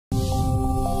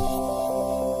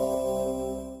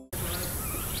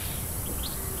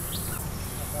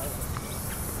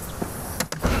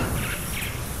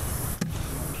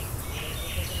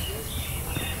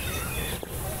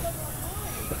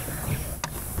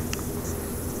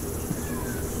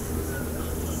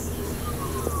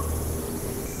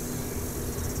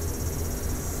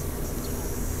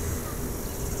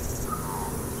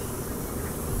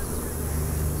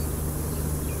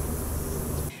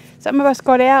Some of us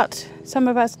got out, some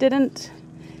of us didn't.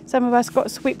 Some of us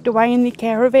got swept away in their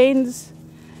caravans.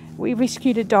 We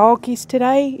rescued a dog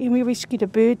yesterday and we rescued a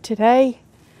bird today.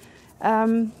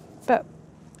 But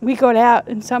we got out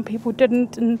and some people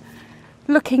didn't. And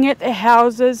looking at their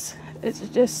houses,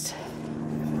 it's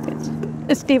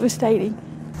devastating.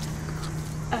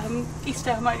 East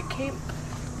Motor Camp.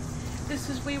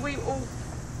 This is where we all...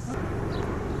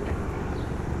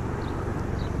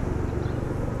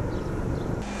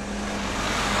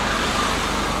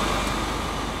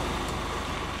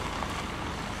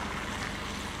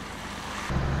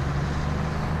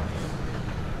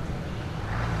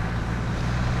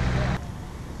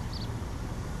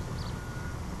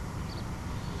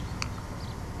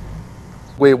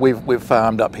 We've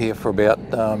farmed up here for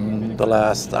about the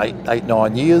last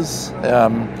 9 years.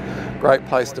 Great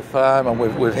place to farm, and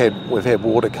we've had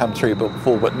water come through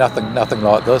before, but nothing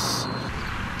like this.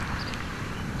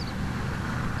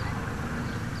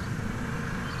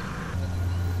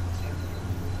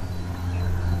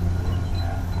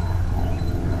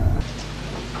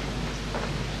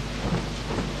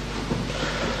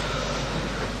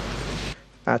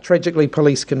 Tragically,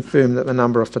 police confirm that the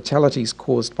number of fatalities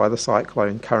caused by the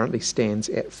cyclone currently stands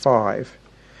at 5.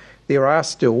 There are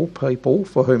still people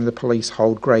for whom the police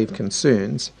hold grave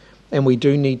concerns, and we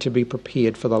do need to be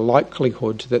prepared for the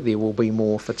likelihood that there will be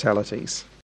more fatalities.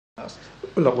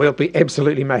 Look, we'll be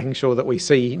absolutely making sure that we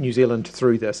see New Zealand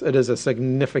through this. It is a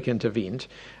significant event.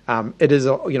 It is,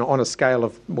 on a scale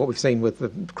of what we've seen with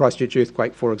the Christchurch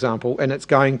earthquake, for example, and it's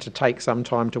going to take some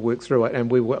time to work through it,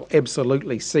 and we will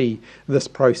absolutely see this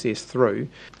process through.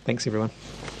 Thanks, everyone.